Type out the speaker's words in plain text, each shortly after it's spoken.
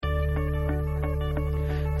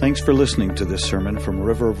Thanks for listening to this sermon from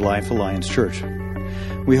River of Life Alliance Church.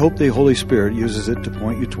 We hope the Holy Spirit uses it to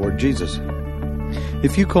point you toward Jesus.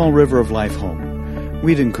 If you call River of Life home,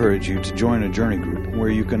 we'd encourage you to join a journey group where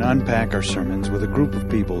you can unpack our sermons with a group of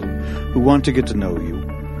people who want to get to know you,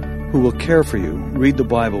 who will care for you, read the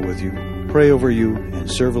Bible with you, pray over you, and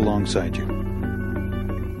serve alongside you.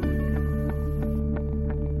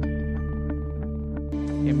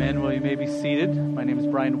 Amen. Well, you may be seated. My name is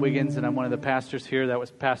Brian Wiggins, and I'm one of the pastors here. That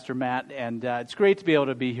was Pastor Matt, and it's great to be able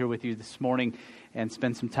to be here with you this morning and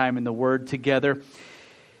spend some time in the Word together.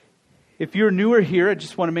 If you're newer here, I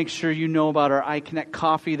just want to make sure you know about our iConnect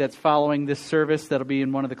coffee that's following this service. That'll be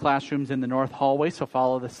in one of the classrooms in the north hallway, so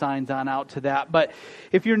follow the signs on out to that. But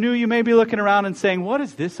if you're new, you may be looking around and saying, what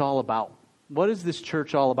is this all about? What is this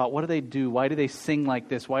church all about? What do they do? Why do they sing like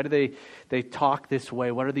this? Why do they talk this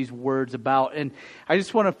way? What are these words about? And I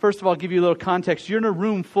just want to, first of all, give you a little context. You're in a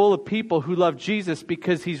room full of people who love Jesus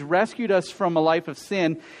because He's rescued us from a life of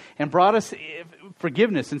sin and brought us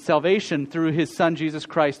forgiveness and salvation through His Son, Jesus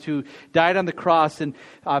Christ, who died on the cross and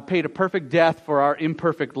paid a perfect death for our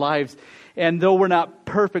imperfect lives. And though we're not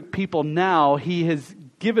perfect people now, He has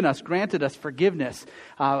granted us forgiveness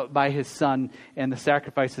by His Son and the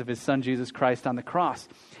sacrifice of His Son, Jesus Christ, on the cross.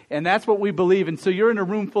 And that's what we believe. And so you're in a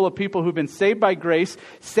room full of people who've been saved by grace,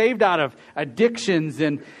 saved out of addictions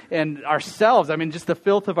and ourselves. I mean, just the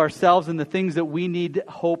filth of ourselves and the things that we need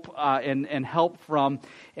hope and help from,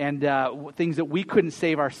 and things that we couldn't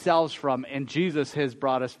save ourselves from. And Jesus has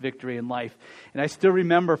brought us victory in life. And I still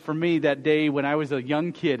remember for me that day when I was a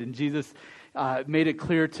young kid and Jesus made it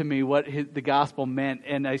clear to me what the gospel meant.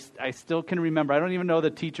 And I still can remember. I don't even know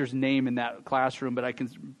the teacher's name in that classroom, but I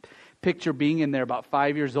can picture being in there about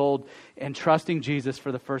 5 years old and trusting Jesus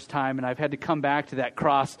for the first time. And I've had to come back to that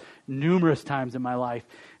cross numerous times in my life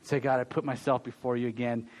and say, God, I put myself before you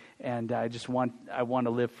again. And I want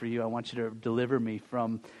to live for you. I want you to deliver me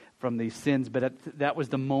from these sins. But that was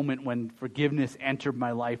the moment when forgiveness entered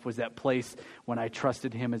my life, was that place when I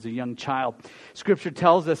trusted Him as a young child. Scripture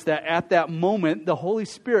tells us that at that moment, the Holy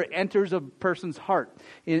Spirit enters a person's heart.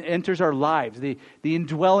 It enters our lives. The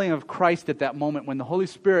indwelling of Christ at that moment, when the Holy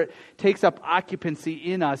Spirit takes up occupancy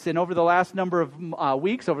in us. And over the last number of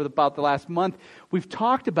weeks, about the last month, we've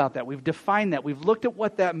talked about that. We've defined that. We've looked at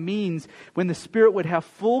what that means when the Spirit would have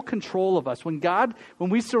full control of us. When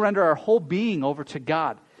we surrender our whole being over to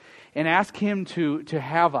God and ask Him to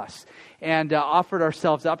have us, and offered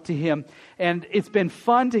ourselves up to Him. And it's been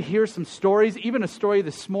fun to hear some stories, even a story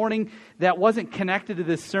this morning that wasn't connected to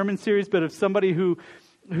this sermon series, but of somebody who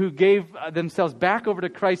gave themselves back over to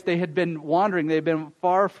Christ. They had been wandering. They had been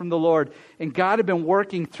far from the Lord. And God had been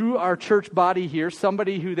working through our church body here.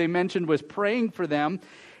 Somebody who they mentioned was praying for them.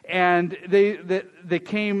 And they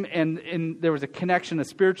came, and there was a connection, a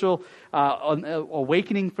spiritual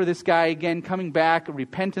awakening for this guy again, coming back, a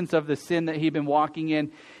repentance of the sin that he'd been walking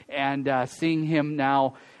in, and seeing him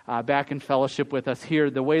now back in fellowship with us here,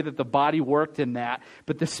 the way that the body worked in that.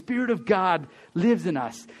 But the Spirit of God lives in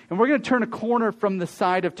us. And we're going to turn a corner from the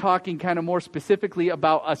side of talking kind of more specifically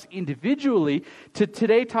about us individually to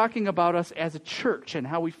today talking about us as a church and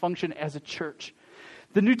how we function as a church.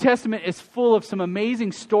 The New Testament is full of some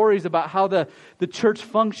amazing stories about how the church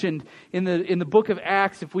functioned. In the book of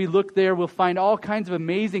Acts, if we look there, we'll find all kinds of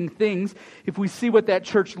amazing things. If we see what that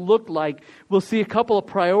church looked like, we'll see a couple of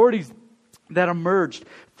priorities that emerged.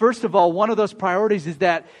 First of all, one of those priorities is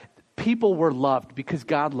that people were loved because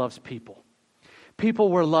God loves people.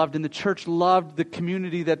 People were loved, and the church loved the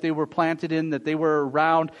community that they were planted in, that they were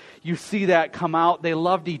around. You see that come out. They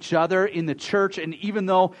loved each other in the church, and even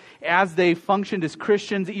though as they functioned as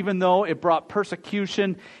Christians, even though it brought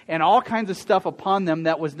persecution and all kinds of stuff upon them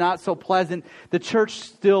that was not so pleasant, the church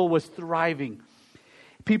still was thriving.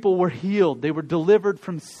 People were healed. They were delivered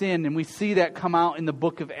from sin, and we see that come out in the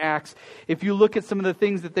book of Acts. If you look at some of the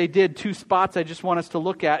things that they did, 2 spots I just want us to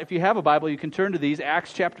look at. If you have a Bible, you can turn to these.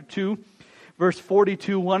 Acts chapter 2. Verse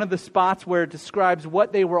 42, one of the spots where it describes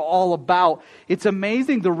what they were all about. It's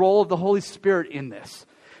amazing the role of the Holy Spirit in this.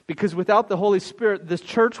 Because without the Holy Spirit, this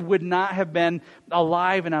church would not have been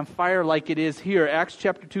alive and on fire like it is here. Acts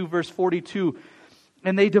chapter 2, verse 42.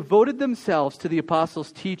 And they devoted themselves to the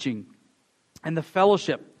apostles' teaching and the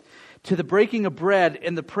fellowship, to the breaking of bread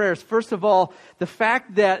and the prayers. First of all, the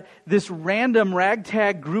fact that this random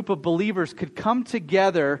ragtag group of believers could come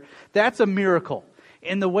together, that's a miracle.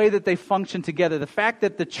 In the way that they function together. The fact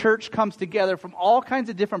that the church comes together from all kinds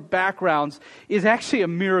of different backgrounds is actually a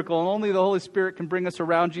miracle. And only the Holy Spirit can bring us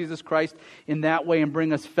around Jesus Christ in that way and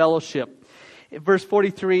bring us fellowship. Verse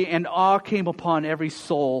 43, and awe came upon every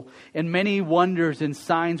soul, and many wonders and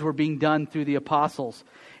signs were being done through the apostles.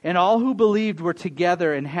 And all who believed were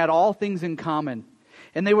together and had all things in common.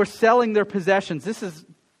 And they were selling their possessions. This is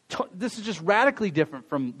just radically different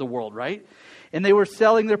from the world, right? And they were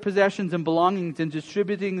selling their possessions and belongings and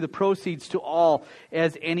distributing the proceeds to all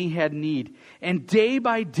as any had need. And day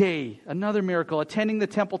by day, another miracle, attending the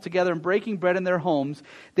temple together and breaking bread in their homes,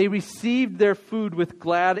 they received their food with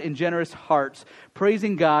glad and generous hearts,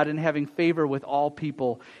 praising God and having favor with all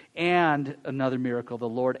people. And another miracle, the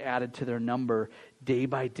Lord added to their number day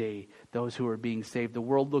by day those who were being saved. The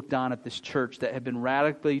world looked on at this church that had been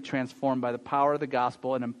radically transformed by the power of the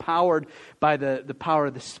gospel and empowered by the power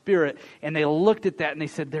of the Spirit. And they looked at that and they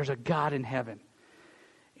said, there's a God in heaven.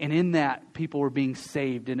 And in that, people were being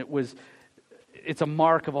saved. And it's a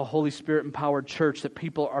mark of a Holy Spirit empowered church that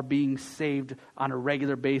people are being saved on a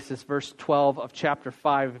regular basis. Verse 12 of chapter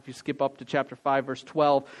 5, if you skip up to chapter 5, verse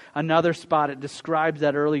 12, another spot, it describes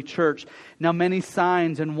that early church. Now many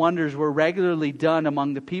signs and wonders were regularly done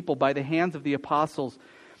among the people by the hands of the apostles.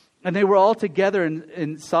 And they were all together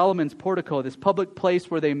in Solomon's portico, this public place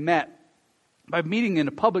where they met. By meeting in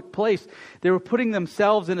a public place, they were putting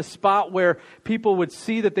themselves in a spot where people would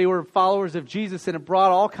see that they were followers of Jesus, and it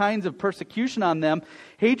brought all kinds of persecution on them,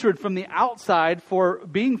 hatred from the outside for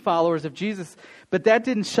being followers of Jesus. But that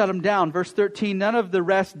didn't shut them down. Verse 13, none of the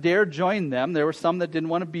rest dared join them. There were some that didn't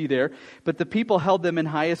want to be there, but the people held them in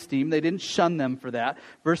high esteem. They didn't shun them for that.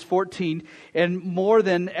 Verse 14, and more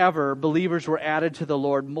than ever, believers were added to the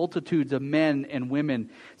Lord, multitudes of men and women,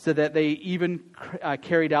 so that they even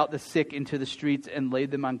carried out the sick into the streets and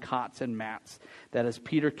laid them on cots and mats, that as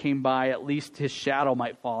Peter came by, at least his shadow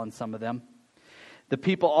might fall on some of them. The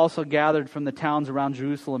people also gathered from the towns around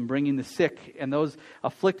Jerusalem, bringing the sick and those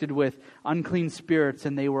afflicted with unclean spirits,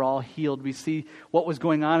 and they were all healed. We see what was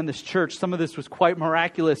going on in this church. Some of this was quite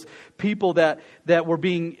miraculous. People that were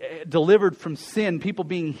being delivered from sin, people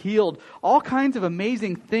being healed, all kinds of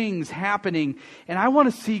amazing things happening. And I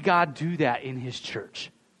want to see God do that in His church.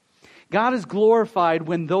 God is glorified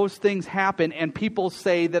when those things happen and people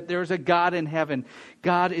say that there's a God in heaven.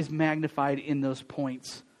 God is magnified in those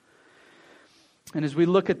points. And as we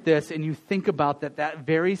look at this and you think about that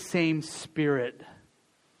very same Spirit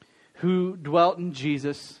who dwelt in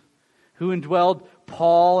Jesus, who indwelled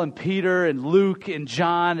Paul and Peter and Luke and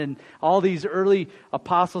John and all these early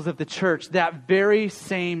apostles of the church, that very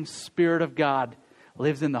same Spirit of God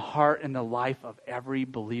lives in the heart and the life of every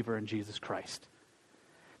believer in Jesus Christ.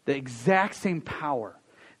 The exact same power,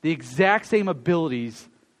 the exact same abilities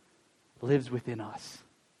lives within us.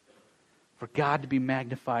 For God to be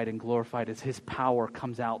magnified and glorified as His power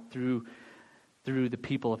comes out through the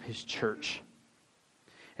people of His church.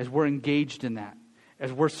 As we're engaged in that,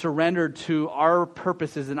 as we're surrendered to our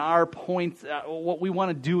purposes and our points, what we want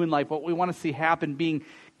to do in life, what we want to see happen being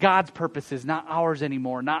God's purposes, not ours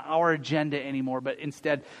anymore, not our agenda anymore, but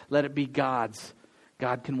instead let it be God's.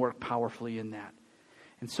 God can work powerfully in that.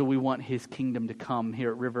 And so we want His kingdom to come here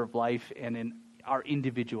at River of Life and in our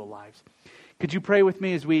individual lives. Could you pray with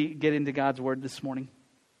me as we get into God's Word this morning?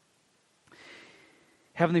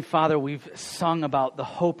 Heavenly Father, we've sung about the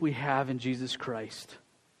hope we have in Jesus Christ.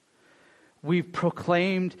 We've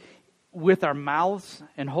proclaimed with our mouths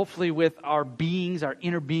and hopefully with our beings, our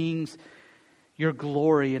inner beings, your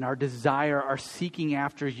glory and our desire, our seeking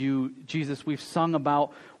after you. Jesus, we've sung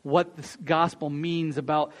about what this gospel means,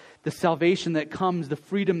 about the salvation that comes, the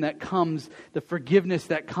freedom that comes, the forgiveness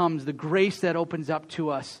that comes, the grace that opens up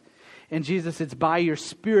to us. And Jesus, it's by your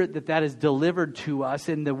Spirit that is delivered to us,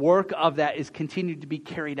 and the work of that is continued to be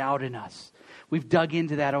carried out in us. We've dug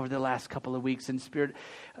into that over the last couple of weeks, and Spirit,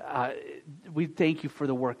 we thank you for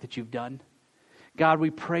the work that you've done. God, we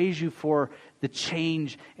praise you for the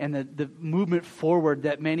change and the movement forward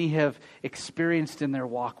that many have experienced in their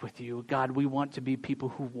walk with you. God, we want to be people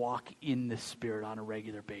who walk in the Spirit on a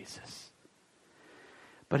regular basis.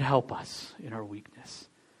 But help us in our weakness.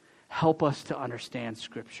 Help us to understand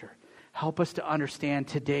Scripture. Help us to understand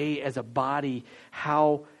today as a body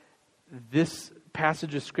how this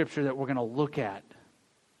passage of Scripture that we're going to look at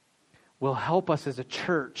will help us as a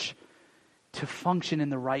church to function in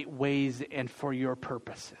the right ways and for your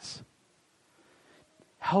purposes.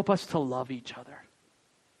 Help us to love each other.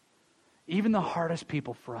 Even the hardest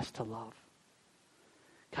people for us to love.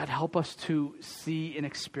 God, help us to see and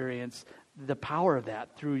experience the power of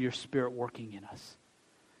that through your Spirit working in us.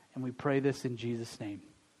 And we pray this in Jesus' name.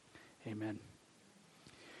 Amen.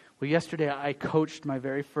 Well, yesterday I coached my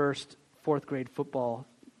very first 4th grade football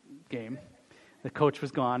game. The coach was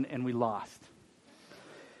gone and we lost.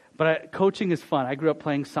 But coaching is fun. I grew up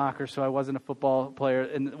playing soccer, so I wasn't a football player.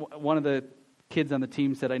 And one of the kids on the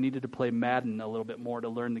team said I needed to play Madden a little bit more to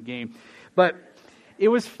learn the game. But it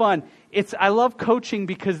was fun. I love coaching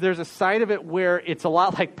because there's a side of it where it's a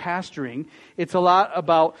lot like pastoring. It's a lot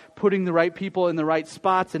about putting the right people in the right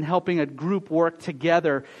spots and helping a group work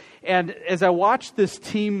together. And as I watched this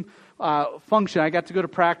team function, I got to go to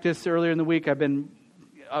practice earlier in the week. I've been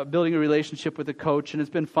building a relationship with the coach, and it's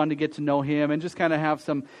been fun to get to know him and just kind of have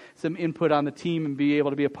some input on the team and be able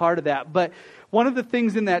to be a part of that. But one of the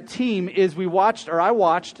things in that team is I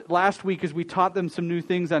watched last week as we taught them some new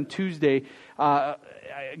things on Tuesday.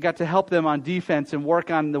 I got to help them on defense and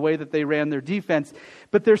work on the way that they ran their defense.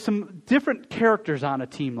 But there's some different characters on a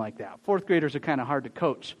team like that. Fourth graders are kind of hard to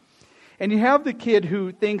coach. And you have the kid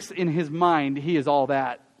who thinks in his mind he is all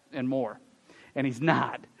that and more. And he's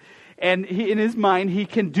not. And in his mind, he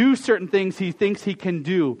can do certain things he thinks he can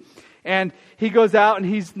do. And he goes out and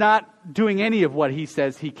he's not doing any of what he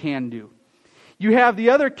says he can do. You have the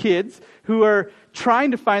other kids who are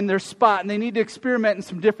trying to find their spot, and they need to experiment in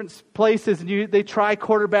some different places. And they try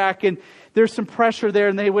quarterback, and there's some pressure there,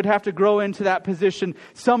 and they would have to grow into that position.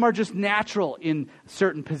 Some are just natural in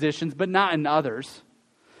certain positions, but not in others.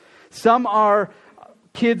 Some are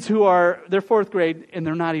kids they're fourth grade and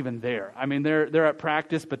they're not even there. I mean, they're at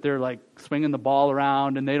practice, but they're like swinging the ball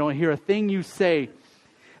around and they don't hear a thing you say.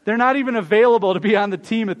 They're not even available to be on the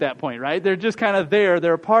team at that point, right? They're just kind of there.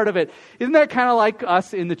 They're a part of it. Isn't that kind of like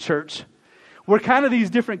us in the church? We're kind of these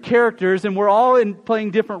different characters, and we're all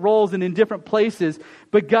playing different roles and in different places,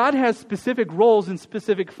 but God has specific roles and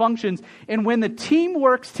specific functions, and when the team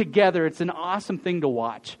works together, it's an awesome thing to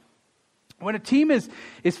watch. When a team is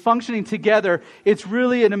functioning together, it's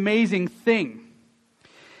really an amazing thing.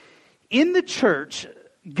 In the church,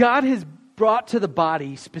 God has brought to the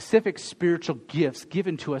body specific spiritual gifts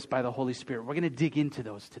given to us by the Holy Spirit. We're going to dig into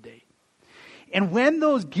those today. And when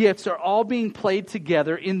those gifts are all being played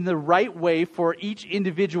together in the right way for each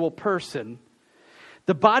individual person,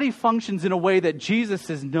 the body functions in a way that Jesus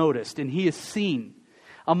has noticed and He has seen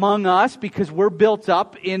among us because we're built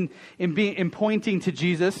up in pointing to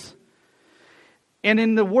Jesus. And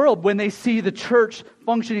in the world, when they see the church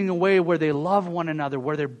functioning in a way where they love one another,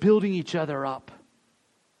 where they're building each other up.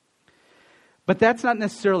 But that's not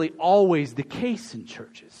necessarily always the case in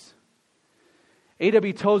churches.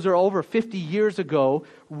 A.W. Tozer, over 50 years ago,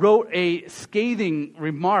 wrote a scathing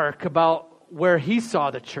remark about where he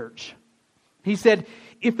saw the church. He said,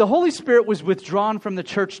 if the Holy Spirit was withdrawn from the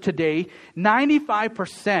church today,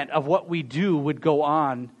 95% of what we do would go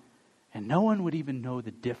on, and no one would even know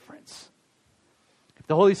the difference. If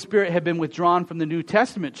the Holy Spirit had been withdrawn from the New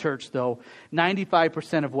Testament church, though,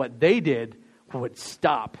 95% of what they did would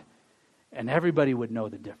stop, and everybody would know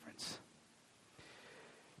the difference.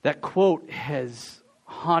 That quote has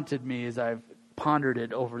haunted me as I've pondered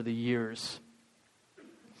it over the years.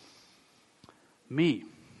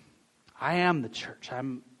 I am the church.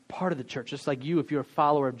 I'm part of the church. Just like you, if you're a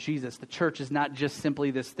follower of Jesus, the church is not just simply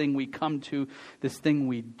this thing we come to, this thing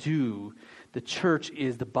we do. The church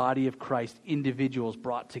is the body of Christ, individuals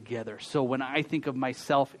brought together. So when I think of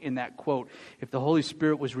myself in that quote, if the Holy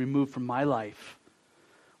Spirit was removed from my life,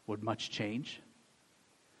 would much change?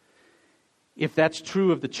 If that's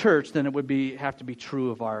true of the church, then it would have to be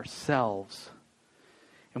true of ourselves.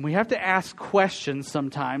 And we have to ask questions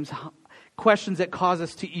sometimes, questions that cause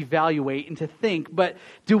us to evaluate and to think, but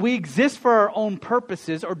do we exist for our own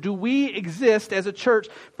purposes, or do we exist as a church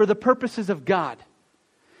for the purposes of God?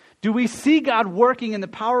 Do we see God working in the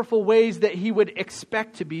powerful ways that He would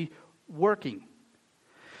expect to be working?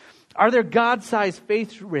 Are there God-sized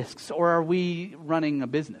faith risks, or are we running a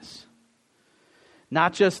business?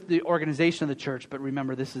 Not just the organization of the church, but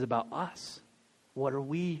remember, this is about us. What are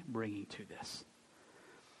we bringing to this?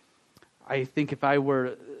 I think if I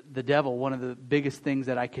were the devil, one of the biggest things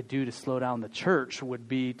that I could do to slow down the church would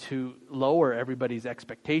be to lower everybody's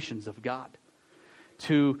expectations of God.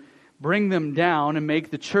 To bring them down and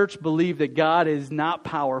make the church believe that God is not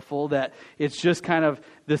powerful, that it's just kind of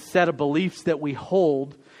the set of beliefs that we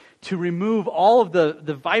hold, to remove all of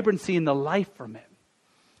the vibrancy and the life from it.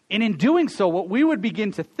 And in doing so, what we would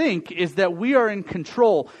begin to think is that we are in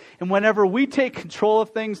control. And whenever we take control of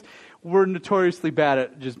things, we're notoriously bad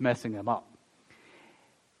at just messing them up.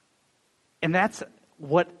 And that's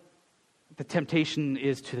what the temptation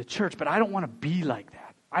is to the church. But I don't want to be like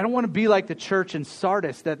that. I don't want to be like the church in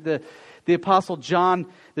Sardis that the Apostle John,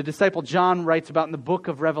 the disciple John, writes about in the book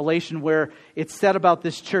of Revelation, where it's said about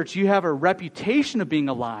this church, you have a reputation of being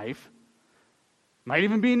alive. Might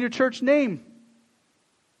even be in your church name.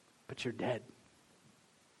 But you're dead.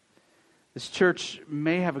 This church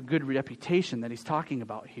may have a good reputation that he's talking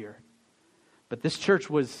about here. But this church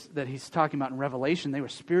that he's talking about in Revelation, they were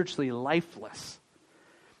spiritually lifeless.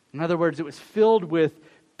 In other words, it was filled with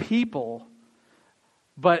people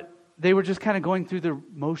but they were just kind of going through the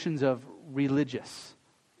motions of religious.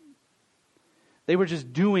 They were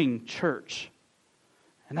just doing church.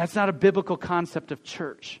 And that's not a biblical concept of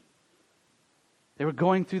church. They were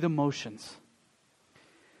going through the motions.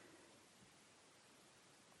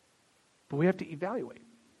 But we have to evaluate.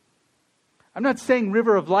 I'm not saying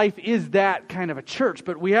River of Life is that kind of a church,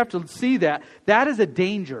 but we have to see that. That is a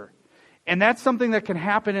danger. And that's something that can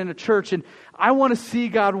happen in a church. And I want to see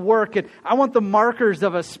God work. And I want the markers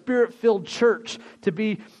of a Spirit-filled church to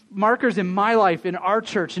be markers in my life, in our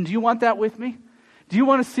church. And do you want that with me? Do you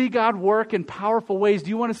want to see God work in powerful ways? Do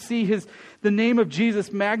you want to see the name of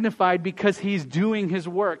Jesus magnified because He's doing His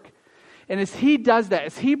work? And as He does that,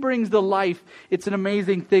 as He brings the life, it's an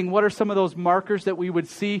amazing thing. What are some of those markers that we would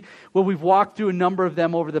see? Well, we've walked through a number of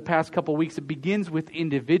them over the past couple of weeks. It begins with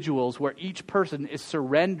individuals where each person is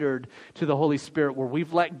surrendered to the Holy Spirit, where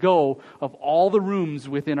we've let go of all the rooms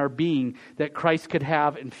within our being that Christ could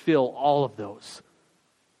have and fill all of those.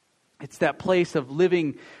 It's that place of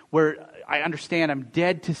living where I understand I'm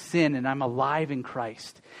dead to sin and I'm alive in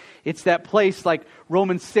Christ. It's that place like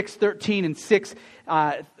Romans 6:13 and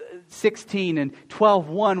 6:16 and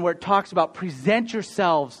 12:1 where it talks about present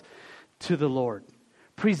yourselves to the Lord.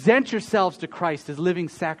 Present yourselves to Christ as living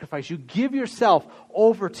sacrifice. You give yourself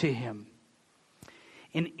over to Him.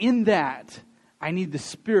 And in that, I need the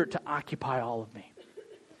Spirit to occupy all of me.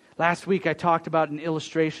 Last week I talked about an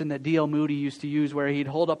illustration that D.L. Moody used to use where he'd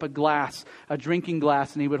hold up a glass, a drinking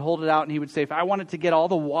glass, and he would hold it out and he would say, if I wanted to get all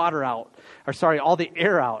the water out, all the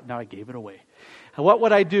air out, now I gave it away. What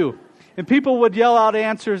would I do? And people would yell out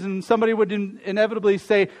answers and somebody would inevitably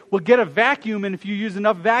say, well, get a vacuum, and if you use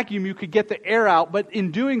enough vacuum, you could get the air out. But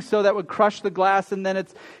in doing so, that would crush the glass and then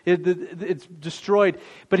it's destroyed.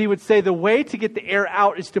 But he would say the way to get the air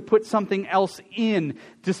out is to put something else in,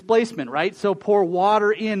 displacement, right? So pour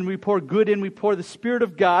water in, we pour good in, we pour the Spirit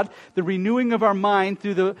of God, the renewing of our mind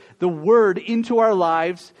through the Word into our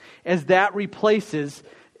lives as that replaces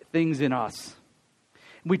things in us.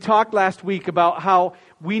 We talked last week about how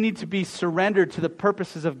we need to be surrendered to the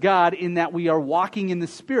purposes of God in that we are walking in the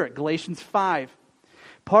Spirit, Galatians 5.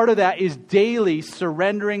 Part of that is daily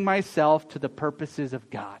surrendering myself to the purposes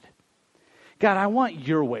of God. God, I want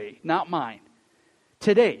your way, not mine.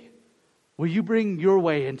 Today, will you bring your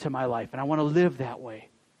way into my life? And I want to live that way.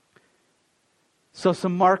 So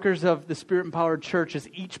some markers of the Spirit-empowered church is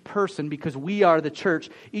each person, because we are the church,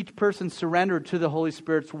 each person surrendered to the Holy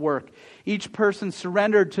Spirit's work. Each person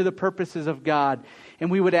surrendered to the purposes of God.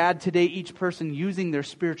 And we would add today each person using their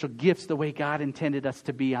spiritual gifts the way God intended us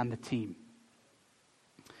to be on the team.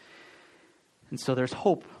 And so there's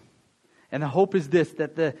hope. And the hope is this,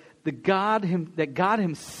 that God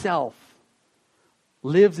Himself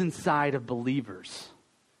lives inside of believers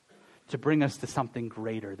to bring us to something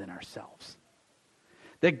greater than ourselves.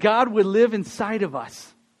 That God would live inside of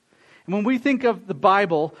us. And when we think of the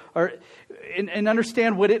Bible and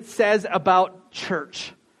understand what it says about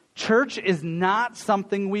church, church is not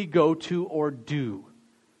something we go to or do.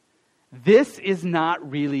 This is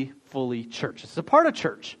not really fully church. It's a part of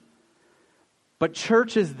church. But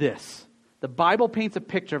church is this. The Bible paints a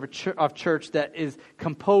picture of church that is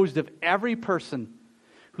composed of every person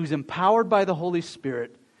who's empowered by the Holy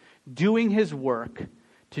Spirit doing His work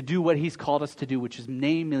to do what He's called us to do, which is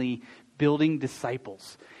namely building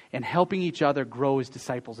disciples and helping each other grow as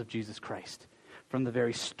disciples of Jesus Christ. From the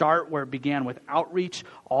very start where it began with outreach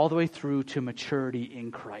all the way through to maturity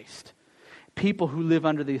in Christ. People who live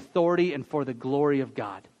under the authority and for the glory of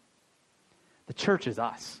God. The church is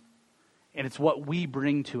us. And it's what we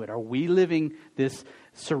bring to it. Are we living this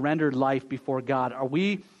surrendered life before God? Are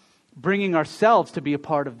we bringing ourselves to be a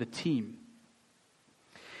part of the team?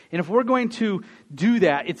 And if we're going to do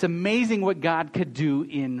that, it's amazing what God could do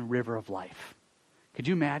in River of Life. Could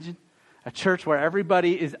you imagine? A church where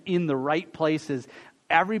everybody is in the right places.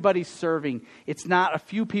 Everybody's serving. It's not a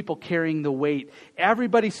few people carrying the weight.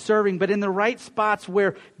 Everybody's serving, but in the right spots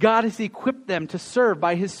where God has equipped them to serve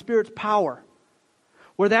by His Spirit's power.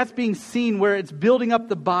 Where that's being seen, where it's building up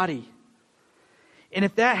the body. And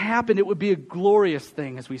if that happened, it would be a glorious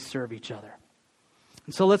thing as we serve each other.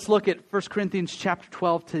 And so let's look at 1 Corinthians chapter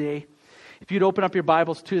 12 today. If you'd open up your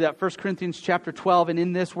Bibles to that, 1 Corinthians chapter 12, and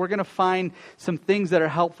in this we're going to find some things that are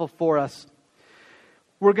helpful for us.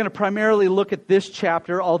 We're going to primarily look at this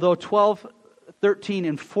chapter, although 12, 13,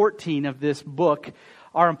 and 14 of this book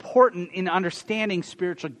are important in understanding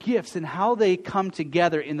spiritual gifts and how they come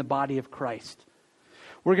together in the body of Christ.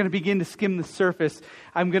 We're going to begin to skim the surface.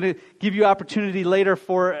 I'm going to give you opportunity later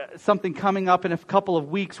for something coming up in a couple of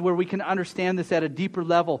weeks where we can understand this at a deeper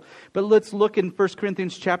level. But let's look in 1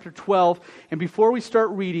 Corinthians chapter 12. And before we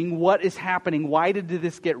start reading, what is happening? Why did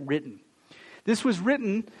this get written? This was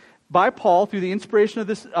written by Paul through the inspiration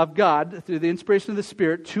of God, through the inspiration of the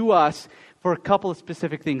Spirit, to us for a couple of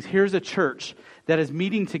specific things. Here's a church that is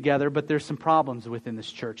meeting together, but there's some problems within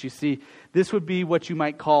this church. You see, this would be what you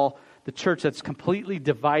might call the church that's completely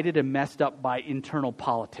divided and messed up by internal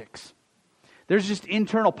politics. There's just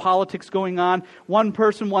internal politics going on. One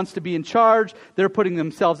person wants to be in charge. They're putting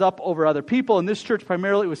themselves up over other people. And this church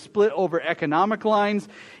primarily was split over economic lines,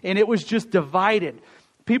 and it was just divided.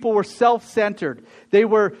 People were self-centered. They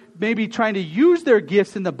were maybe trying to use their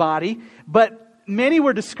gifts in the body, but many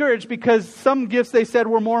were discouraged because some gifts they said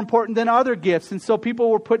were more important than other gifts, and so people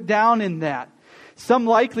were put down in that. Some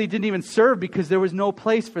likely didn't even serve because there was no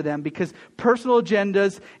place for them, because personal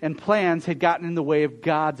agendas and plans had gotten in the way of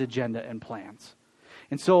God's agenda and plans.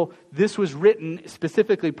 And so this was written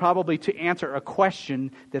specifically probably to answer a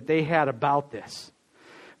question that they had about this.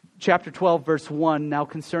 Chapter 12, verse 1, now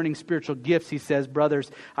concerning spiritual gifts, he says,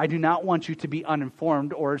 brothers, I do not want you to be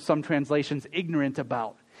uninformed, or some translations, ignorant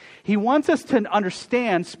about. He wants us to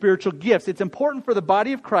understand spiritual gifts. It's important for the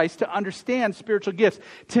body of Christ to understand spiritual gifts,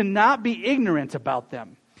 to not be ignorant about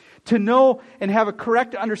them, to know and have a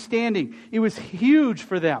correct understanding. It was huge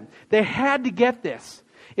for them. They had to get this.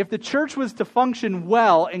 If the church was to function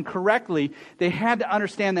well and correctly, they had to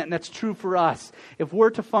understand that, and that's true for us. If we're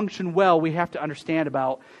to function well, we have to understand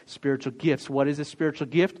about spiritual gifts. What is a spiritual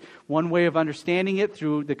gift? One way of understanding it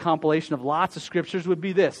through the compilation of lots of scriptures would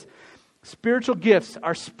be this. Spiritual gifts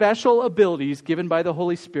are special abilities given by the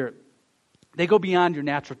Holy Spirit. They go beyond your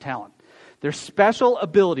natural talent. They're special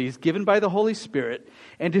abilities given by the Holy Spirit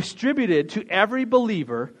and distributed to every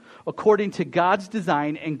believer according to God's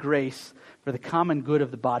design and grace for the common good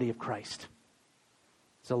of the body of Christ.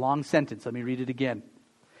 It's a long sentence. Let me read it again.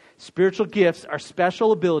 Spiritual gifts are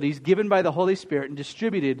special abilities given by the Holy Spirit and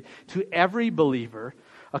distributed to every believer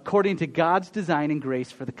according to God's design and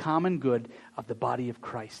grace for the common good of the body of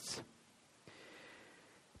Christ.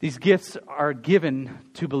 These gifts are given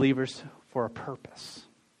to believers for a purpose,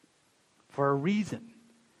 for a reason,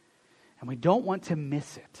 and we don't want to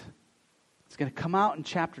miss it. It's going to come out in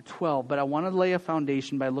chapter 12, but I want to lay a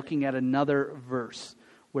foundation by looking at another verse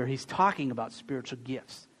where he's talking about spiritual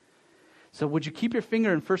gifts. So would you keep your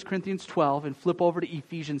finger in 1 Corinthians 12 and flip over to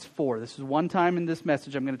Ephesians 4. This is one time in this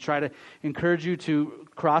message I'm going to try to encourage you to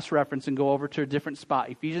cross-reference and go over to a different spot.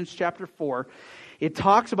 Ephesians chapter 4. It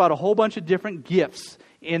talks about a whole bunch of different gifts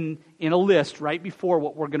in a list right before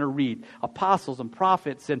what we're going to read. Apostles and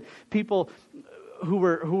prophets and people who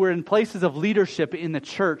were in places of leadership in the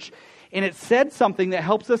church. And it said something that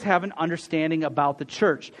helps us have an understanding about the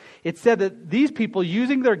church. It said that these people,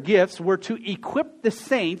 using their gifts, were to equip the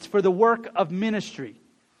saints for the work of ministry.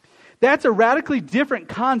 That's a radically different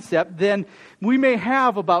concept than we may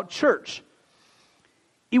have about church.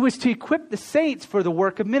 It was to equip the saints for the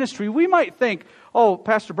work of ministry. We might think, oh,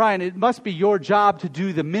 Pastor Brian, it must be your job to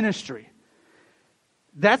do the ministry.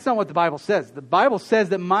 That's not what the Bible says. The Bible says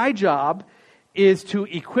that my job is to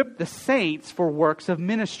equip the saints for works of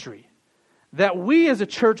ministry. That we as a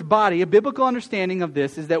church body, a biblical understanding of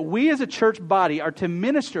this is that we as a church body are to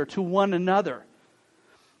minister to one another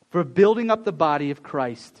for building up the body of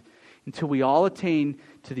Christ until we all attain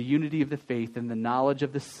to the unity of the faith and the knowledge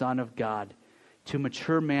of the Son of God, to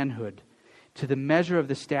mature manhood, to the measure of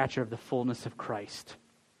the stature of the fullness of Christ.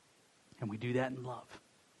 And we do that in love.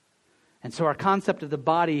 And so our concept of the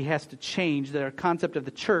body has to change, that our concept of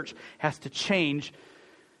the church has to change,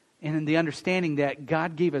 and in the understanding that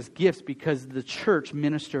God gave us gifts because the church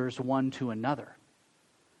ministers one to another.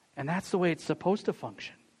 And that's the way it's supposed to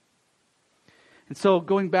function. And so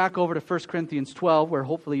going back over to 1 Corinthians 12, where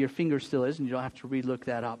hopefully your finger still is, and you don't have to re-look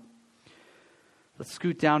that up. Let's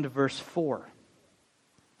scoot down to verse 4.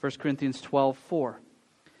 1 Corinthians 12:4.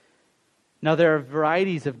 Now there are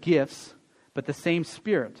varieties of gifts, but the same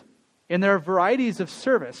Spirit. And there are varieties of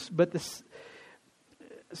service, but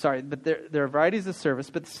there are varieties of service,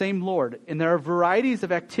 but the same Lord. And there are varieties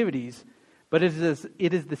of activities, but it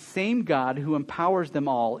is the same God who empowers them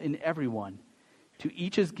all in everyone. To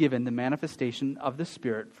each is given the manifestation of the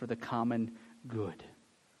Spirit for the common good.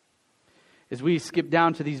 As we skip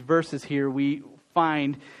down to these verses here, we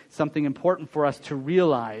find something important for us to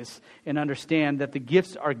realize and understand, that the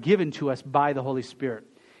gifts are given to us by the Holy Spirit.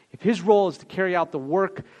 If His role is to carry out the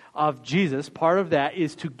work of Jesus, part of that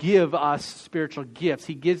is to give us spiritual gifts.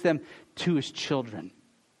 He gives them to His children.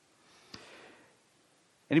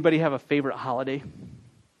 Anybody have a favorite holiday?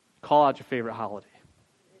 Call out your favorite holiday.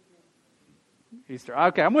 Easter.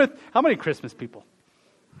 Okay, I'm with, how many Christmas people?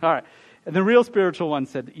 All right. And the real spiritual one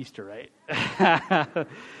said Easter, right?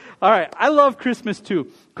 All right, I love Christmas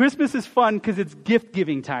too. Christmas is fun because it's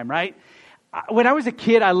gift-giving time, right? When I was a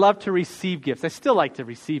kid, I loved to receive gifts. I still like to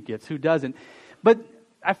receive gifts. Who doesn't? But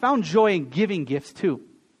I found joy in giving gifts too.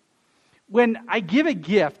 When I give a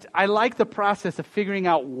gift, I like the process of figuring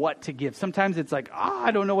out what to give. Sometimes it's like,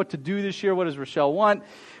 I don't know what to do this year. What does Rochelle want?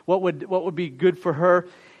 What would be good for her?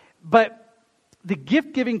 But the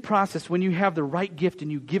gift-giving process, when you have the right gift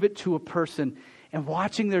and you give it to a person and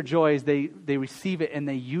watching their joy as they receive it and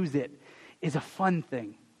they use it, is a fun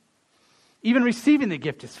thing. Even receiving the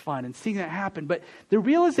gift is fun and seeing that happen. But the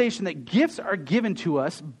realization that gifts are given to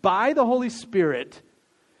us by the Holy Spirit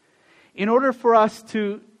in order for us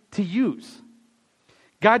to use.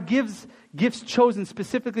 God gives gifts chosen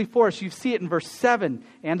specifically for us. You see it in verse 7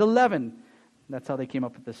 and 11. That's how they came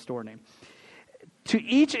up with the store name. To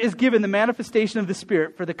each is given the manifestation of the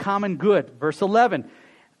Spirit for the common good. Verse 11.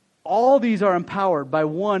 All these are empowered by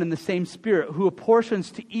one and the same Spirit, who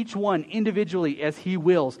apportions to each one individually as He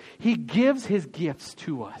wills. He gives His gifts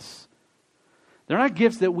to us. They're not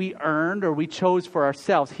gifts that we earned or we chose for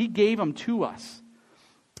ourselves. He gave them to us.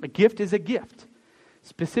 A gift is a gift,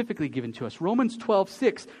 specifically given to us. Romans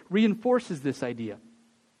 12:6 reinforces this idea.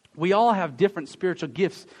 We all have different spiritual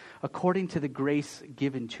gifts according to the grace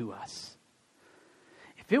given to us.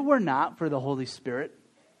 If it were not for the Holy Spirit,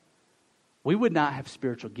 we would not have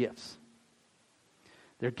spiritual gifts.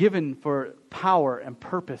 They're given for power and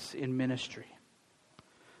purpose in ministry.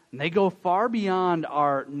 And they go far beyond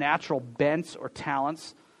our natural bents or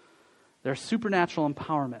talents. They're supernatural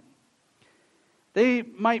empowerment. They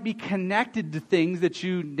might be connected to things that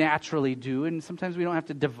you naturally do, and sometimes we don't have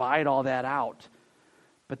to divide all that out.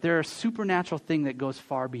 But they're a supernatural thing that goes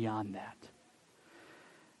far beyond that.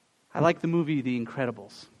 I like the movie The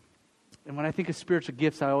Incredibles. And when I think of spiritual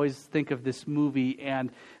gifts, I always think of this movie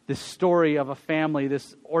and this story of a family,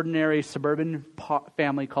 this ordinary suburban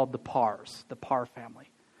family called the Parrs, the Parr family.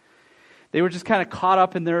 They were just kind of caught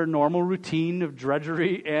up in their normal routine of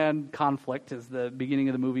drudgery and conflict, as the beginning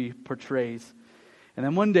of the movie portrays. And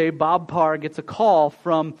then one day, Bob Parr gets a call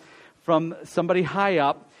from somebody high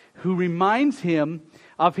up who reminds him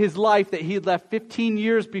of his life that he had left 15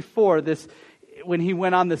 years before this, when he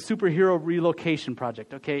went on the superhero relocation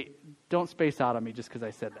project. Okay, don't space out on me just because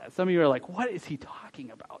I said that. Some of you are like, what is he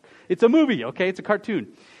talking about? It's a movie, okay? It's a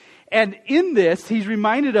cartoon. And in this, he's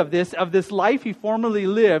reminded of this life he formerly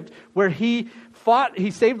lived, where he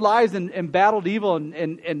saved lives and battled evil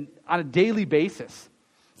and on a daily basis.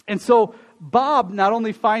 And so Bob not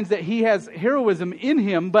only finds that he has heroism in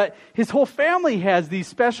him, but his whole family has these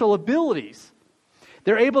special abilities.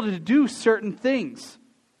 They're able to do certain things.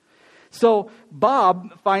 So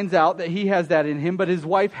Bob finds out that he has that in him, but his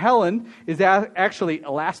wife Helen is actually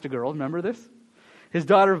Elastigirl. Remember this? His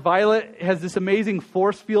daughter Violet has this amazing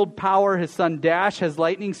force field power. His son Dash has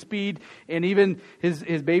lightning speed, and even his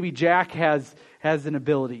baby Jack has an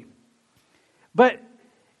ability. But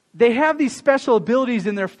they have these special abilities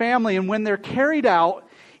in their family, and when they're carried out,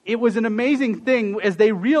 it was an amazing thing as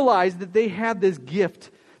they realized that they had this gift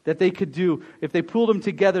that they could do. If they pulled them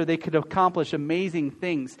together, they could accomplish amazing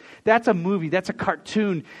things. That's a movie, that's a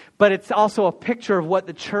cartoon, but it's also a picture of what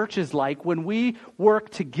the church is like. When we work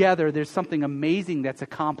together, there's something amazing that's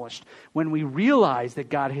accomplished when we realize that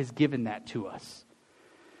God has given that to us.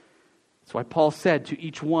 That's why Paul said, to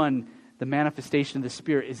each one, the manifestation of the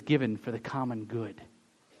Spirit is given for the common good.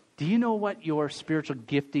 Do you know what your spiritual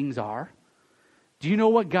giftings are? Do you know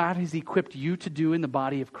what God has equipped you to do in the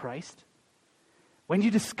body of Christ? When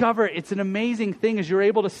you discover it, it's an amazing thing as you're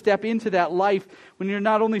able to step into that life when you're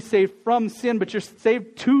not only saved from sin, but you're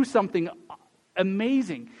saved to something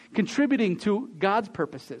amazing, contributing to God's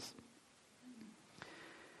purposes.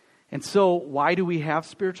 And so, why do we have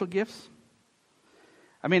spiritual gifts?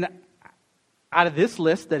 I mean, out of this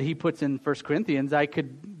list that he puts in 1 Corinthians, I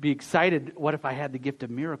could be excited, what if I had the gift of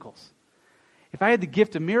miracles? If I had the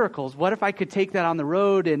gift of miracles, what if I could take that on the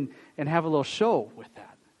road and have a little show with that?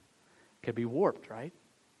 Could be warped, right?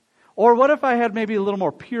 Or what if I had maybe a little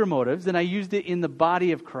more pure motives and I used it in the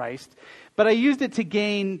body of Christ, but I used it to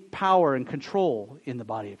gain power and control in the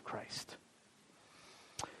body of Christ?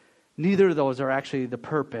 Neither of those are actually the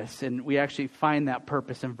purpose, and we actually find that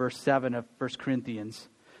purpose in verse 7 of 1 Corinthians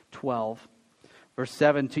 12. Verse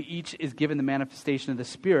 7, to each is given the manifestation of the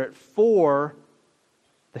Spirit for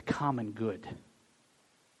the common good.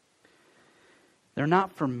 They're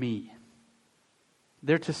not for me.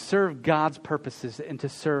 They're to serve God's purposes and to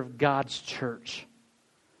serve God's church.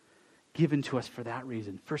 given to us for that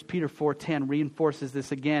reason. 1 Peter 4:10 reinforces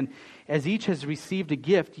this again. As each has received a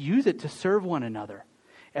gift, use it to serve one another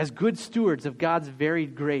as good stewards of God's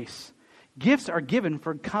varied grace. Gifts are given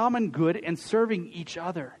for common good and serving each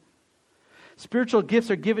other. Spiritual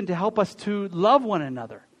gifts are given to help us to love one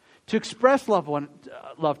another, to express love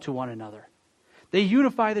to one another. They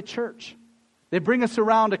unify the church. They bring us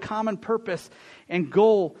around a common purpose and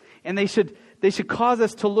goal, and they should cause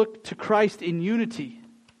us to look to Christ in unity.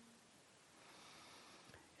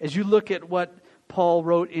 As you look at what Paul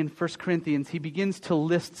wrote in 1 Corinthians, he begins to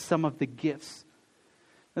list some of the gifts.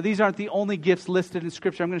 Now, these aren't the only gifts listed in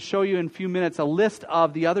Scripture. I'm going to show you in a few minutes a list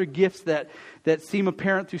of the other gifts that seem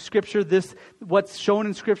apparent through Scripture. What's shown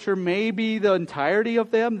in Scripture may be the entirety of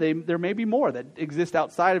them. There may be more that exist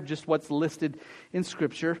outside of just what's listed in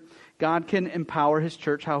Scripture. God can empower His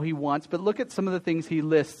church how He wants, but look at some of the things He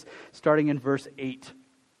lists starting in verse 8.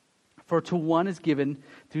 For to one is given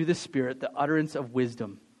through the Spirit the utterance of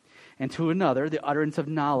wisdom, and to another the utterance of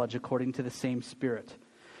knowledge according to the same Spirit.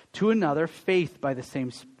 To another faith by the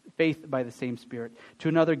same Spirit. To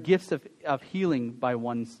another gifts of healing by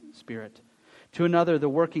one Spirit. To another the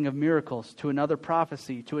working of miracles. To another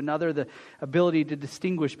prophecy. To another the ability to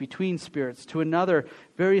distinguish between spirits. To another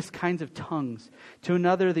various kinds of tongues. To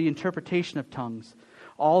another the interpretation of tongues.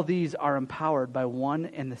 All these are empowered by one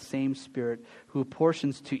and the same Spirit, who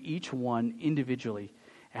apportions to each one individually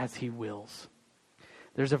as He wills.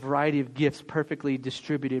 There's a variety of gifts perfectly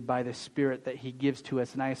distributed by the Spirit that He gives to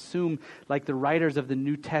us. And I assume, like the writers of the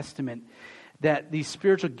New Testament, that these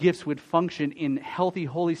spiritual gifts would function in healthy,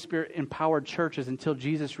 Holy Spirit-empowered churches until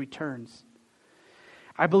Jesus returns.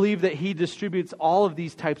 I believe that He distributes all of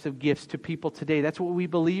these types of gifts to people today. That's what we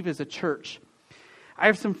believe as a church. I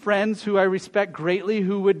have some friends who I respect greatly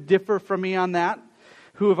who would differ from me on that,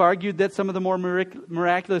 who have argued that some of the more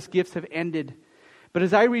miraculous gifts have ended. But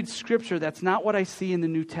as I read Scripture, that's not what I see in the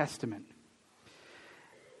New Testament.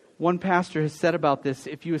 One pastor has said about this,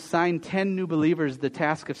 if you assign 10 new believers the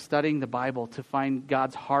task of studying the Bible to find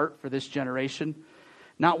God's heart for this generation,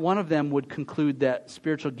 not one of them would conclude that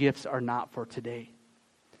spiritual gifts are not for today.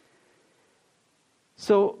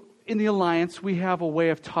 So in the Alliance, we have a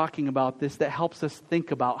way of talking about this that helps us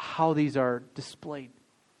think about how these are displayed.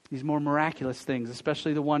 These more miraculous things,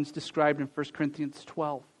 especially the ones described in 1 Corinthians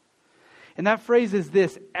 12. And that phrase is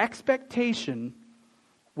this: expectation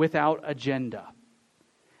without agenda.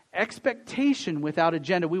 Expectation without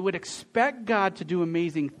agenda. We would expect God to do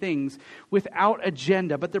amazing things without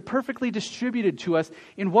agenda, but they're perfectly distributed to us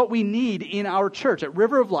in what we need in our church. At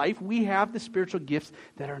River of Life, we have the spiritual gifts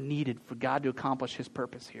that are needed for God to accomplish His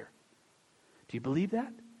purpose here. Do you believe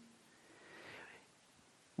that?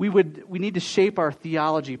 We need to shape our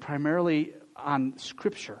theology primarily on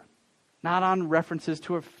Scripture. Not on references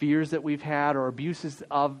to our fears that we've had or abuses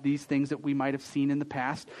of these things that we might have seen in the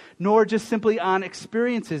past, nor just simply on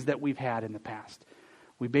experiences that we've had in the past.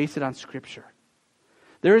 We base it on Scripture.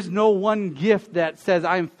 There is no one gift that says,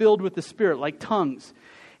 I am filled with the Spirit, like tongues.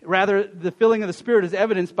 Rather, the filling of the Spirit is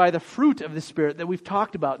evidenced by the fruit of the Spirit that we've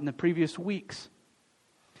talked about in the previous weeks.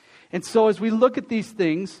 And so as we look at these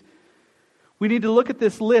things, we need to look at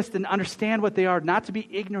this list and understand what they are, not to be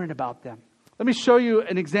ignorant about them. Let me show you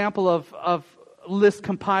an example of a list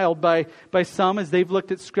compiled by some as they've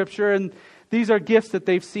looked at Scripture. And these are gifts that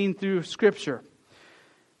they've seen through Scripture.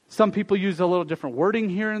 Some people use a little different wording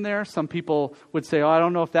here and there. Some people would say, I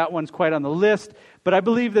don't know if that one's quite on the list. But I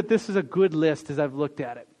believe that this is a good list as I've looked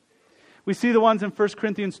at it. We see the ones in 1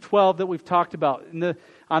 Corinthians 12 that we've talked about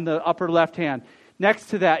on the upper left hand. Next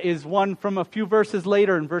to that is one from a few verses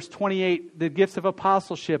later in verse 28, the gifts of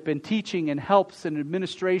apostleship and teaching and helps and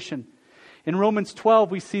administration. In Romans 12,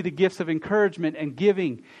 we see the gifts of encouragement and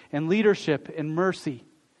giving and leadership and mercy.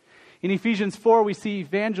 In Ephesians 4, we see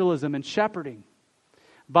evangelism and shepherding.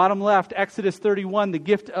 Bottom left, Exodus 31, the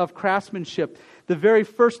gift of craftsmanship. The very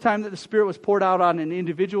first time that the Spirit was poured out on an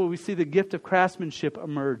individual, we see the gift of craftsmanship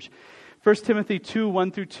emerge. 1 Timothy 2,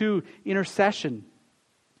 1 through 2, intercession.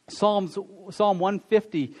 Psalm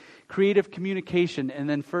 150, creative communication. And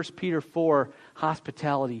then 1 Peter 4,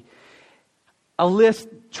 hospitality. A list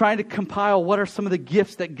trying to compile what are some of the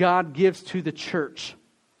gifts that God gives to the church.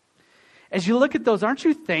 As you look at those, aren't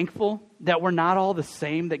you thankful that we're not all the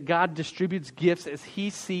same, that God distributes gifts as He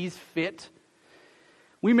sees fit?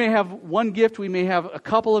 We may have one gift, we may have a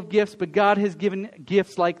couple of gifts, but God has given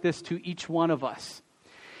gifts like this to each one of us.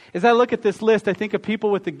 As I look at this list, I think of people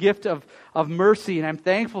with the gift of mercy, and I'm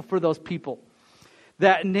thankful for those people.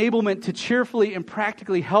 that enablement to cheerfully and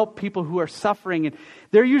practically help people who are suffering. And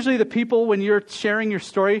they're usually the people, when you're sharing your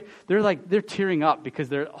story, they're tearing up because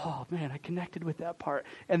they're, oh man, I connected with that part.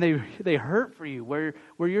 And they hurt for you where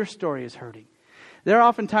your story is hurting. They're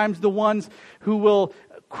oftentimes the ones who will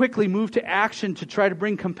quickly move to action to try to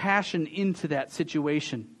bring compassion into that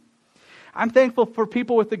situation. I'm thankful for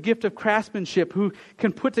people with the gift of craftsmanship who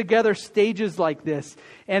can put together stages like this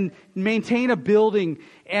and maintain a building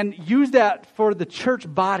and use that for the church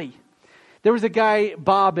body. There was a guy,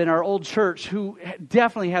 Bob, in our old church who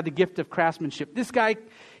definitely had the gift of craftsmanship. This guy,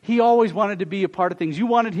 he always wanted to be a part of things. You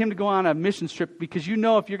wanted him to go on a mission trip because you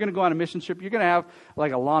know if you're going to go on a mission trip, you're going to have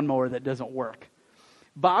like a lawnmower that doesn't work.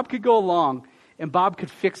 Bob could go along and Bob could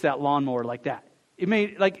fix that lawnmower like that. It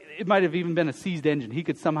might have even been a seized engine. He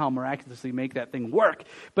could somehow miraculously make that thing work.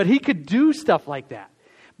 But he could do stuff like that.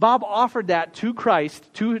 Bob offered that to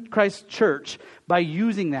Christ's church by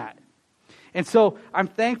using that. And so I'm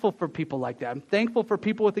thankful for people like that. I'm thankful for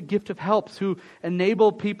people with the gift of helps who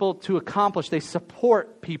enable people to accomplish. They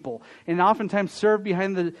support people and oftentimes serve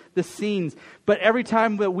behind the scenes. But every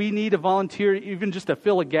time that we need a volunteer, even just to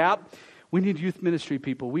fill a gap, we need youth ministry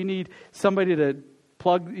people. We need somebody to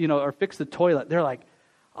plug, or fix the toilet. They're like,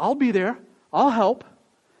 I'll be there. I'll help.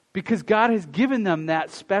 Because God has given them that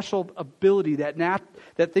special ability, that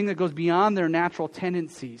thing that goes beyond their natural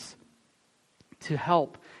tendencies to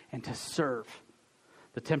help and to serve.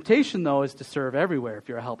 The temptation, though, is to serve everywhere if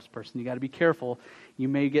you're a helps person. You got to be careful. You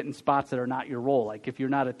may get in spots that are not your role. Like if you're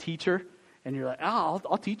not a teacher and you're like, I'll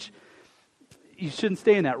teach. You shouldn't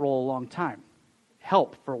stay in that role a long time.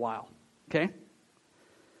 Help for a while. Okay?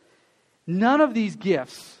 None of these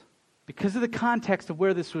gifts, because of the context of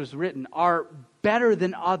where this was written, are better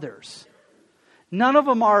than others. None of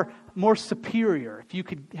them are more superior if you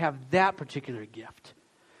could have that particular gift.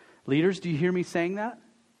 Leaders, do you hear me saying that?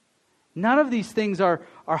 None of these things are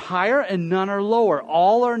higher and none are lower.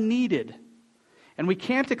 All are needed. And we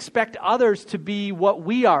can't expect others to be what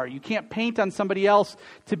we are. You can't paint on somebody else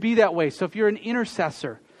to be that way. So if you're an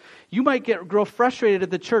intercessor, you might grow frustrated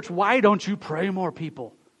at the church. Why don't you pray more,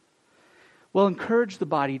 people? Well, encourage the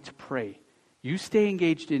body to pray. You stay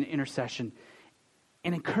engaged in intercession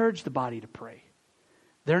and encourage the body to pray.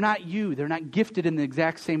 They're not you. They're not gifted in the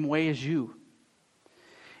exact same way as you.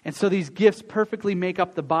 And so these gifts perfectly make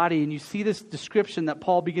up the body. And you see this description that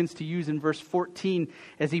Paul begins to use in verse 14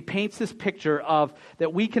 as he paints this picture of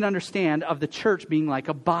that we can understand of the church being like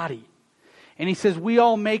a body. And he says, we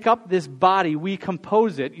all make up this body. We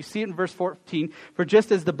compose it. You see it in verse 14. For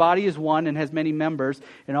just as the body is one and has many members,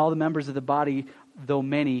 and all the members of the body, though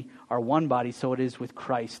many, are one body, so it is with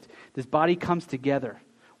Christ. This body comes together.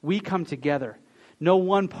 We come together. No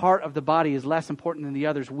one part of the body is less important than the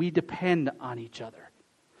others. We depend on each other.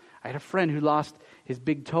 I had a friend who lost his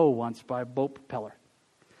big toe once by a boat propeller.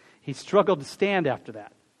 He struggled to stand after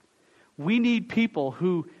that. We need people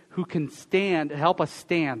who can stand, help us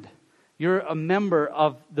stand. You're a member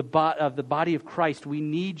of the body of Christ. We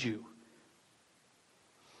need you.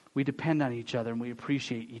 We depend on each other and we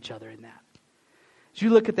appreciate each other in that. As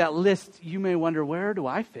you look at that list, you may wonder, where do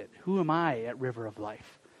I fit? Who am I at River of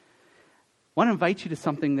Life? I want to invite you to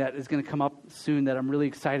something that is going to come up soon that I'm really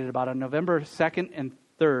excited about. On November 2nd and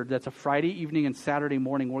 3rd, that's a Friday evening and Saturday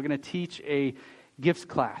morning, we're going to teach a gifts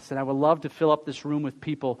class. And I would love to fill up this room with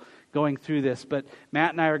people going through this. But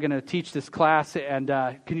Matt and I are going to teach this class. And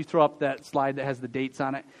can you throw up that slide that has the dates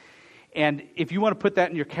on it? And if you want to put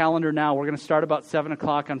that in your calendar now, we're going to start about 7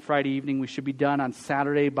 o'clock on Friday evening. We should be done on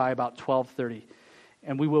Saturday by about 12:30.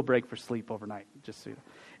 And we will break for sleep overnight, just so you know.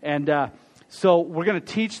 And so we're going to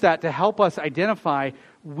teach that to help us identify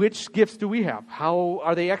which gifts do we have? How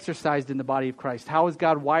are they exercised in the body of Christ? How has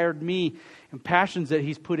God wired me and passions that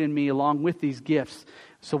He's put in me along with these gifts?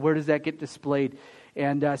 So where does that get displayed?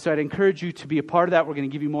 And so I'd encourage you to be a part of that. We're going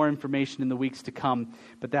to give you more information in the weeks to come,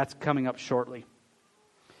 but that's coming up shortly.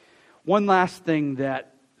 One last thing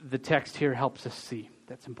that the text here helps us see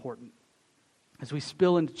that's important. As we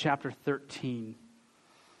spill into chapter 13,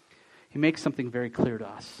 he makes something very clear to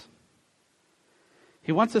us.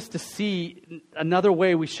 He wants us to see another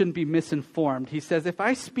way we shouldn't be misinformed. He says, if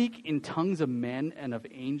I speak in tongues of men and of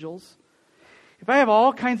angels, if I have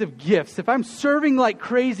all kinds of gifts, if I'm serving like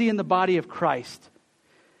crazy in the body of Christ,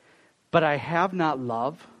 but I have not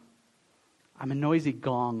love, I'm a noisy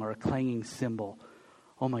gong or a clanging cymbal.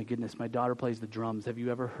 Oh my goodness, my daughter plays the drums. Have you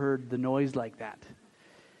ever heard the noise like that?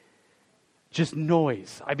 Just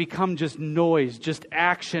noise. I become just noise, just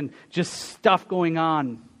action, just stuff going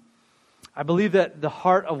on. I believe that the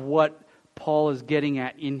heart of what Paul is getting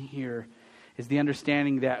at in here is the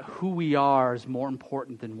understanding that who we are is more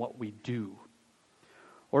important than what we do.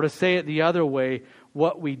 Or to say it the other way,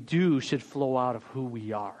 what we do should flow out of who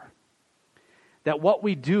we are. That what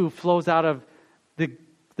we do flows out of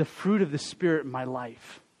the fruit of the Spirit in my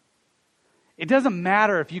life. It doesn't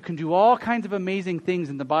matter if you can do all kinds of amazing things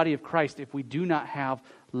in the body of Christ if we do not have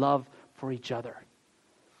love for each other.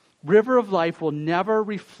 River of Life will never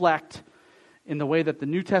reflect in the way that the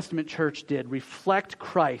New Testament church did, reflect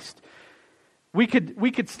Christ. We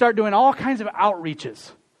could start doing all kinds of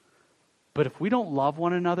outreaches. But if we don't love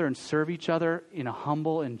one another and serve each other in a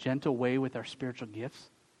humble and gentle way with our spiritual gifts,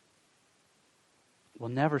 we'll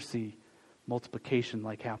never see multiplication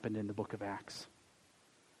like happened in the book of Acts.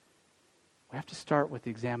 We have to start with the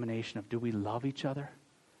examination of, do we love each other?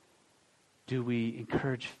 Do we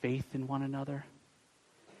encourage faith in one another?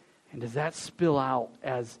 And does that spill out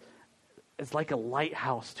as like a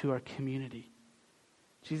lighthouse to our community?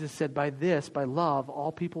 Jesus said, by love,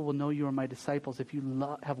 all people will know you are my disciples if you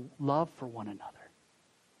have love for one another.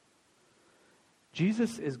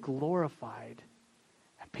 Jesus is glorified,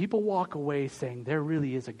 and people walk away saying, there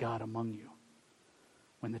really is a God among you,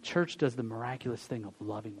 when the church does the miraculous thing of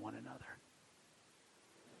loving one another.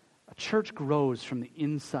 A church grows from the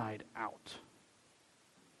inside out.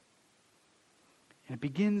 And it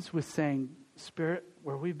begins with saying, Spirit,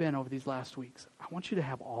 where we've been over these last weeks, I want you to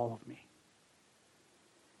have all of me.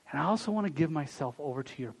 And I also want to give myself over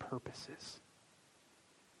to your purposes.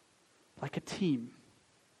 Like a team.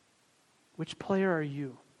 Which player are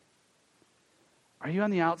you? Are you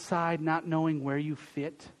on the outside not knowing where you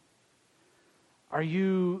fit? Are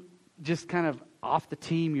you just kind of off the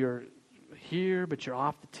team? You're here, but you're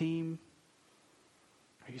off the team.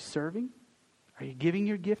 Are you serving? Are you giving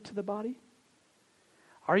your gift to the body?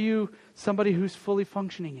 Are you somebody who's fully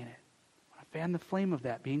functioning in it? I want to fan the flame of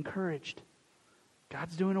that. Be encouraged.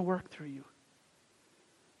 God's doing a work through you.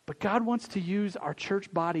 But God wants to use our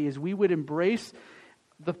church body as we would embrace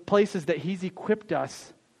the places that He's equipped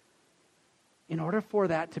us in order for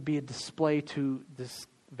that to be a display to this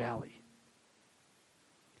valley.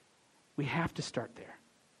 We have to start there.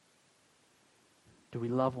 Do we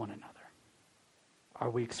love one another? Are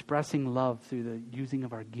we expressing love through the using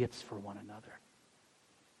of our gifts for one another?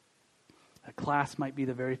 A class might be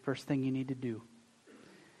the very first thing you need to do.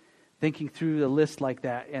 Thinking through a list like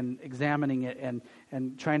that and examining it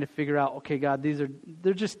and trying to figure out, okay, God,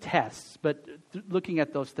 they're just tests, but looking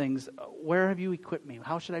at those things, where have you equipped me?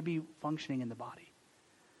 How should I be functioning in the body?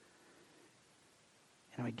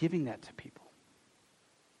 And am I giving that to people?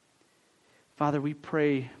 Father, we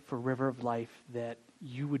pray for River of Life that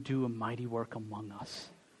you would do a mighty work among us.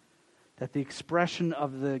 That the expression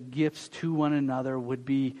of the gifts to one another would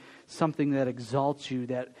be something that exalts you,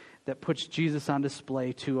 that puts Jesus on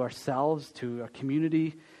display to ourselves, to our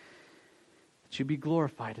community, that you be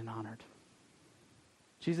glorified and honored.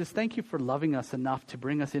 Jesus, thank you for loving us enough to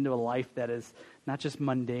bring us into a life that is not just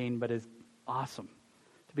mundane, but is awesome.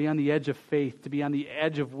 To be on the edge of faith, to be on the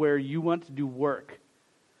edge of where you want to do work.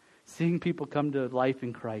 Seeing people come to life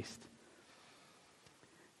in Christ.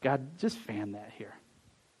 God, just fan that here.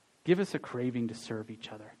 Give us a craving to serve each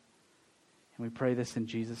other. And we pray this in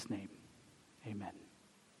Jesus' name. Amen.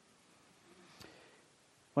 I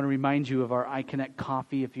want to remind you of our iConnect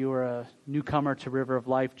coffee. If you are a newcomer to River of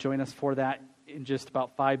Life, join us for that in just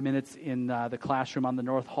about 5 minutes in the classroom on the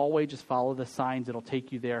north hallway. Just follow the signs. It'll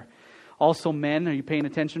take you there. Also, men, are you paying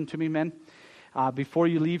attention to me, men? Before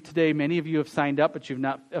you leave today, many of you have signed up, but you've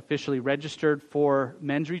not officially registered for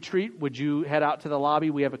men's retreat. Would you head out to the lobby?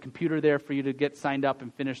 We have a computer there for you to get signed up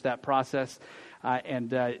and finish that process.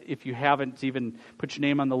 And if you haven't even put your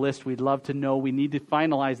name on the list, we'd love to know. We need to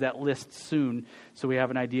finalize that list soon so we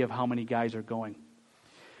have an idea of how many guys are going.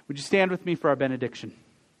 Would you stand with me for our benediction?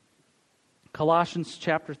 Colossians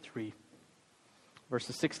chapter 3.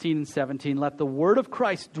 Verses 16 and 17, let the word of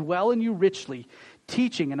Christ dwell in you richly,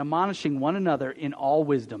 teaching and admonishing one another in all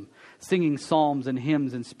wisdom, singing psalms and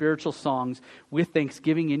hymns and spiritual songs with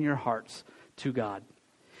thanksgiving in your hearts to God.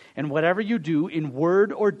 And whatever you do in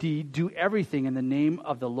word or deed, do everything in the name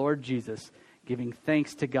of the Lord Jesus, giving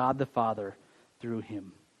thanks to God the Father through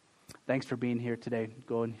Him. Thanks for being here today.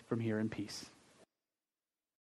 Go from here in peace.